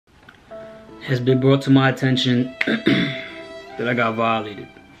has been brought to my attention that I got violated.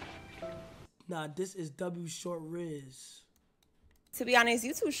 Nah, this is W short Riz. To be honest,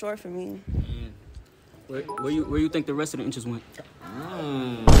 you too short for me. Where you think the rest of the inches went? You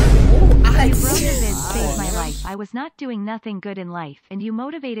saved my life. I was not doing nothing good in life, and you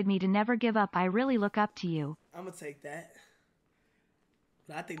motivated me to never give up. I really look up to you. I'm gonna take that.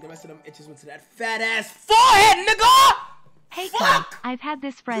 But I think the rest of them itches went to that fat ass forehead, nigga! Hey, Tom, I've had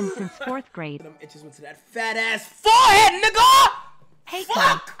this friend since 4th grade. Them itches went to that fat ass forehead, nigga! Hey,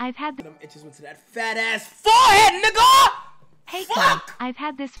 Tom, I've had them itches went to that fat ass forehead, nigga! Hey, Tom, I've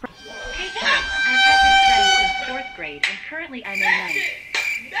had this friend. Hey, Tom, I've had this friend since 4th grade, and currently I'm in 9th.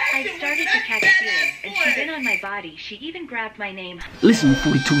 I've started to catch feelings, and she's been on my body. She even grabbed my name. Listen, you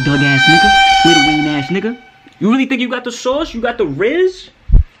 42 dug ass nigga, little Wayne ass nigga. You really think you got the sauce? You got the Riz?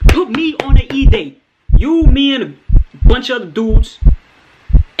 Put me on an E-date. You, me, and a bunch of other dudes,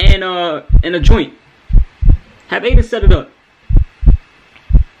 and a joint. Have Aiden set it up.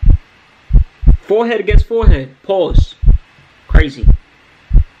 Forehead against forehead. Pause. Crazy.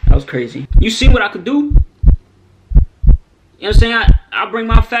 That was crazy. You see what I could do? You know what I'm saying? I bring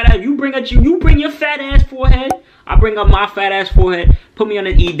my fat ass. You bring your fat ass forehead. I bring up my fat ass forehead. Put me on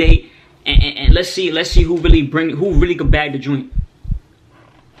an E-date, and let's see who really could bag the joint.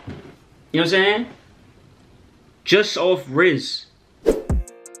 You know what I'm saying? Just off Riz.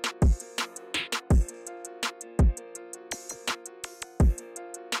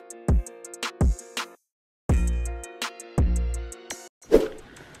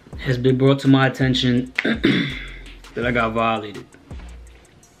 Has been brought to my attention that I got violated.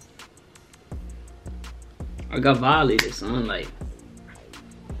 I got violated, son. Like,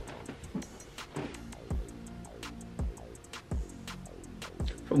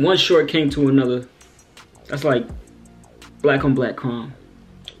 from one short king to another. That's like black on black crime,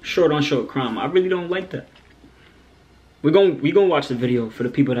 short on short crime. I really don't like that. We gonna watch the video for the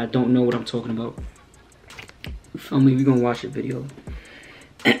people that don't know what I'm talking about. You feel me? We gonna watch the video.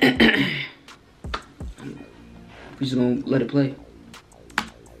 We just gonna let it play.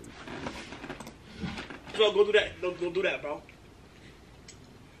 So go do that. Go do that, bro.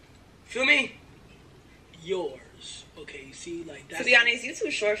 Feel me? Yours. Okay, you see, like that's. To be honest, you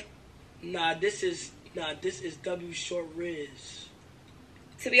too short. Nah, this is W short Riz.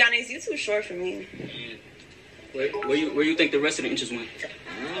 To be honest, you too short for me. Where you think the rest of the inches went?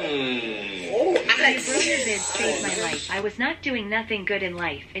 Saved my life. I was not doing nothing good in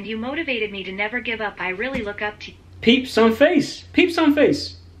life, and you motivated me to never give up. I really look up to you. Peep some face. Peep some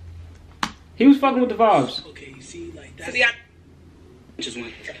face. He was fucking with the vibes. Okay, you see, like that's. To be honest, Inches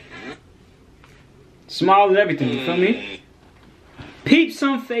went. Smile and everything. You feel me? Peep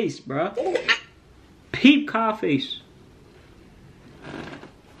some face, bruh. Peep car face.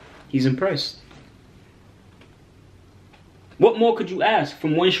 He's impressed. What more could you ask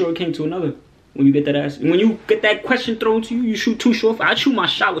from one short king to another? When you get that ass, when you get that question thrown to you, you shoot too short. I shoot my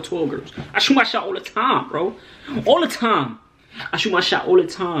shot with 12 girls. I shoot my shot all the time, bro. All the time. I shoot my shot all the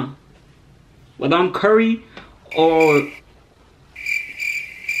time. Whether I'm Curry or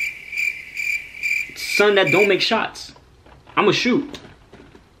son that don't make shots, I'ma shoot.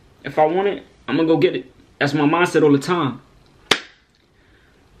 If I want it, I'm gonna go get it. That's my mindset all the time.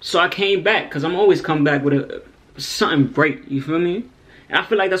 So I came back, because I'm always coming back with something great, you feel me? And I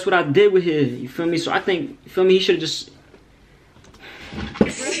feel like that's what I did with his, you feel me? So I think, you feel me, he should have just...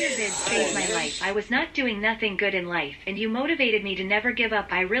 Saved my life. I was not doing nothing good in life, and you motivated me to never give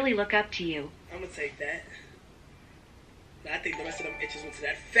up. I really look up to you. I'm gonna take that. But I think the rest of them itches went to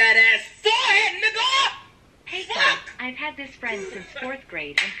that fat ass forehead, nigga! Hey, Tom, I've had this friend since 4th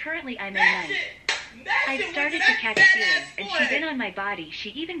grade, and currently I'm in 9th. I've started to catch feelings, and she's been on my body. She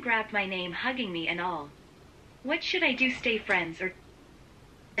even grabbed my name, hugging me and all. What should I do? Stay friends, or...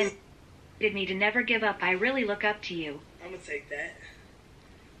 And did me to never give up. I really look up to you. I'm gonna take that.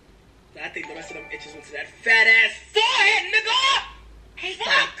 But I think the rest of them itches went to that fat ass forehead, nigga! Hey,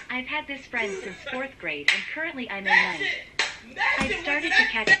 Tom, I've had this friend since 4th grade, and currently I'm in 9th. I've started to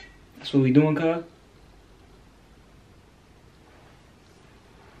catch... That's what we doing, cuz?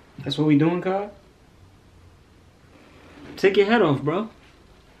 That's what we doing, cuz? Take your head off, bro.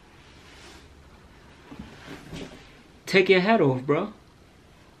 Take your head off, bro.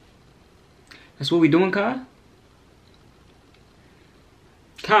 That's what we doing, Kai?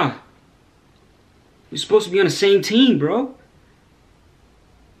 Kai, we're supposed to be on the same team, bro.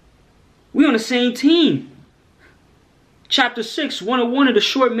 We on the same team. Chapter 6, 101 of the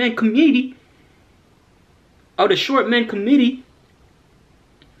Short Men Committee. Of the Short Men Committee.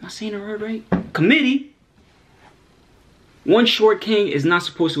 Am I saying the word right? Committee. One short king is not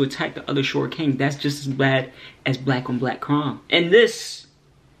supposed to attack the other short king. That's just as bad as black on black crime. And this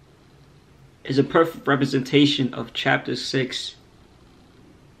is a perfect representation of chapter 6,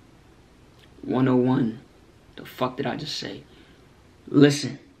 101. The fuck did I just say?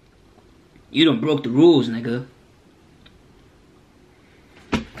 Listen, you done broke the rules, nigga.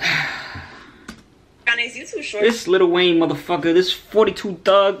 You too short. This Lil Wayne motherfucker, this 42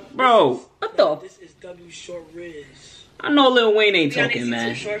 thug, bro. What the? This is W Short Riz. I know Lil Wayne ain't To be honest, talking, you man.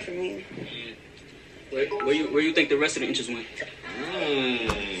 too short for me. Where you think the rest of the inches went?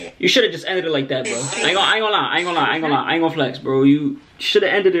 You should have just ended it like that, bro. I ain't gonna flex, bro. You should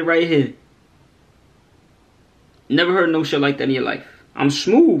have ended it right here. Never heard no shit like that in your life. I'm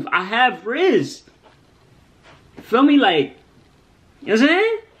smooth. I have Riz. Feel me? Like, you know what I'm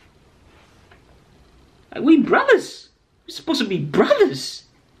saying? Like, we brothers. We supposed to be brothers.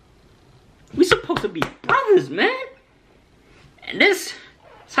 We supposed to be brothers, man. And that's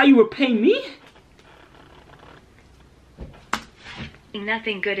how you repay me?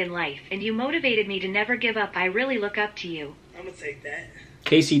 Nothing good in life, and you motivated me to never give up. I really look up to you. I'm gonna take that.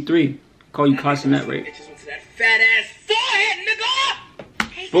 KC3. Call you Cenat, right? Itches went to that fat ass forehead,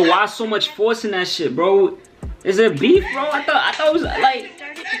 nigga! Bro, why so much force in that shit, bro? Is there beef, bro? I thought it was like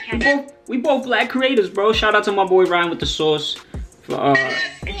we both black creators, bro. Shout out to my boy Ryan with the sauce for And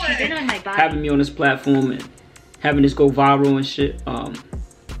she's been on my body. having me on this platform and having this go viral and shit.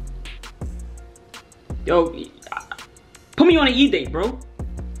 Yo, put me on an E-date, bro.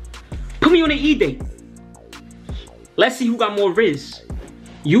 Put me on an E-date. Let's see who got more Riz.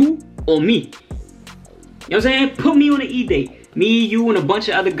 You or me? You know what I'm saying? Put me on an E-date. Me, you, and a bunch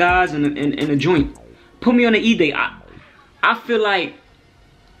of other guys in a joint. Put me on an E-date. I feel like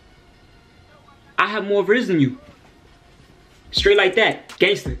I have more Riz than you. Straight like that.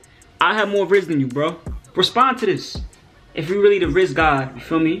 Gangster. I have more Riz than you, bro. Respond to this. If you really the Riz guy, you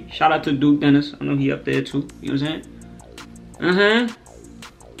feel me? Shout out to Duke Dennis. I know he up there too. You know what I'm saying?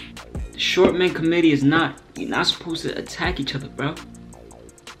 The short man committee is not. You're not supposed to attack each other, bro.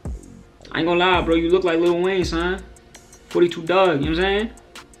 I ain't gonna lie, bro. You look like Lil Wayne, son. 42 Doug, you know what I'm saying?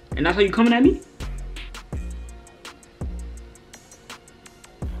 And that's how you coming at me?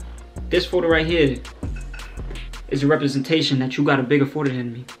 This photo right here is a representation that you got a bigger forehead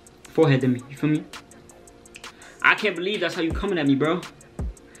than me. You feel me? I can't believe that's how you coming at me, bro.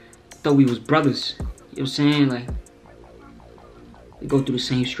 Thought we was brothers. You know what I'm saying? Like, we go through the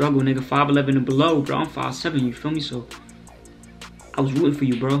same struggle, nigga. 5'11" and below, bro. I'm 5'7", you feel me? So, I was rooting for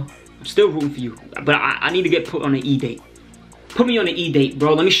you, bro. I'm still rooting for you. But I need to get put on an E-date. Put me on an E-date,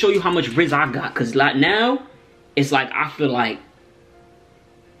 bro. Let me show you how much Riz I got. Because like now, it's like I feel like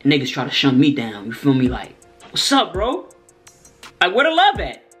niggas try to shun me down. You feel me? Like, what's up, bro? Like, where the love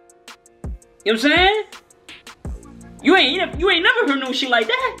at? You know what I'm saying? You ain't never heard no shit like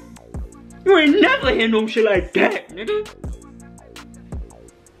that. You ain't never heard no shit like that, nigga.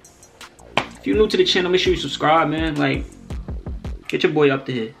 If you're new to the channel, make sure you subscribe, man. Like, get your boy up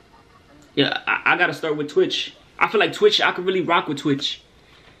to here. Yeah, I gotta start with Twitch. I feel like Twitch, I could really rock with Twitch.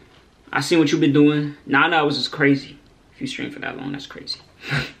 I seen what you've been doing. Nah, that was just crazy. If you stream for that long, that's crazy.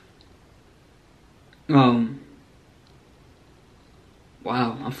 Wow,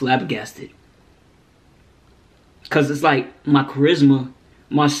 I'm flabbergasted. Cause it's like my charisma,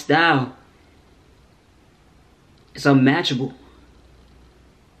 my style, it's unmatchable.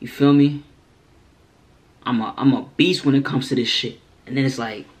 You feel me? I'm a beast when it comes to this shit. And then it's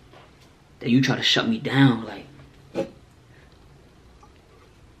like that you try to shut me down, like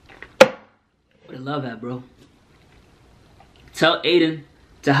where the love at, bro? Tell Aiden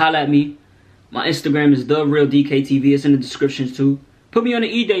to holla at me. My Instagram is TheRealDkTV. It's in the descriptions too. Put me on an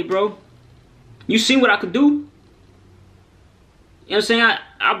E-date, bro. You seen what I could do? You know what I'm saying?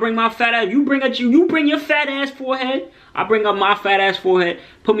 I bring my fat ass. You bring your fat ass forehead. I bring up my fat ass forehead.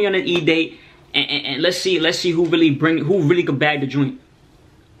 Put me on an E-date, and let's see who really could bag the joint.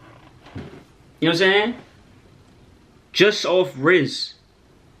 You know what I'm saying? Just off Riz.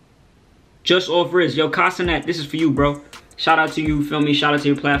 Just off Riz. Yo, Cenat, this is for you, bro. Shout out to you, feel me? Shout out to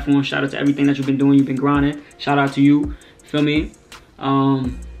your platform. Shout out to everything that you've been doing. You've been grinding. Shout out to you, feel me?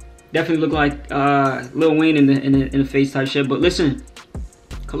 Definitely look like Lil Wayne in the face type shit. But listen,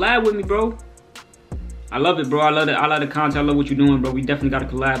 collab with me, bro. I love it, bro. I love the content. I love what you're doing, bro. We definitely got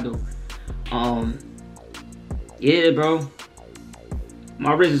to collab though. Yeah, bro.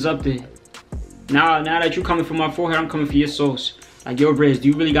 My Riz is up there. Now that you coming from my forehead, I'm coming for your sauce. Like, your Riz, do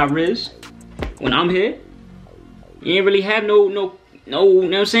you really got Riz? When I'm here, you ain't really have no, you know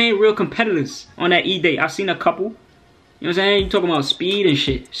what I'm saying, real competitors on that E-date. I've seen a couple. You know what I'm saying? You talking about Speed and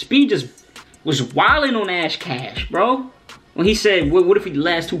shit. Speed just was wilding on Ash Cash, bro. When he said, what if we the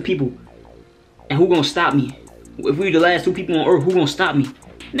last 2 people? And who gonna stop me? If we the last 2 people on earth, who gonna stop me?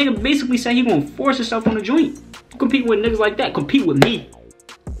 Nigga basically said he gonna force himself on the joint. Compete with niggas like that. Compete with me. You know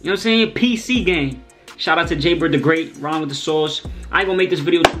what I'm saying? PC game. Shout out to Jaybird the Great. Ron with the sauce. I ain't gonna make this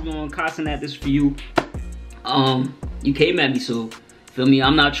video too long. Cenat, this is for you. You came at me, so feel me?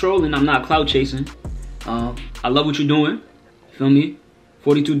 I'm not trolling. I'm not clout chasing. I love what you're doing. Feel me?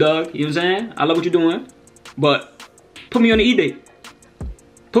 42 Doug. You know what I'm saying? I love what you're doing. But put me on the E-date.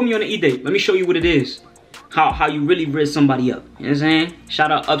 Put me on the E-date. Let me show you what it is. How you really riz somebody up. You know what I'm saying?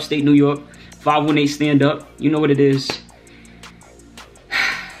 Shout out upstate New York. 518 stand up. You know what it is.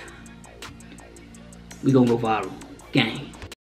 We gonna go viral. Gang.